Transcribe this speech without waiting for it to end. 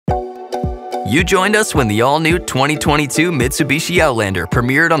You joined us when the all-new 2022 Mitsubishi Outlander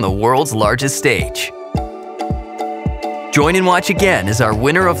premiered on the world's largest stage. Join and watch again as our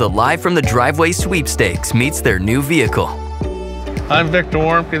winner of the Live from the Driveway Sweepstakes meets their new vehicle. I'm Victor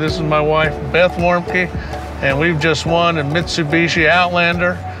Warmke, this is my wife Beth Warmke, and we've just won a Mitsubishi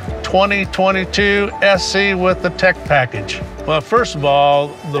Outlander 2022 SE with the Tech package. Well, first of all,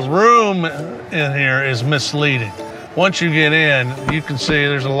 the room in here is misleading. Once you get in, you can see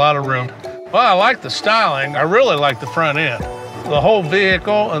there's a lot of room. Well, I like the styling. I really like the front end. The whole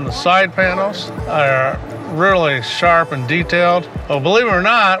vehicle and the side panels are really sharp and detailed. Well, believe it or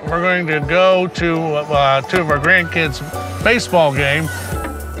not, we're going to go to two of our grandkids' baseball game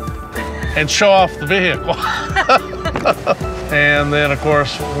and show off the vehicle. And then, of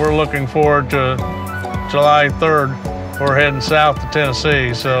course, we're looking forward to July 3rd. We're heading south to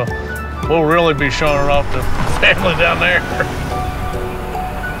Tennessee, so we'll really be showing it off to family down there.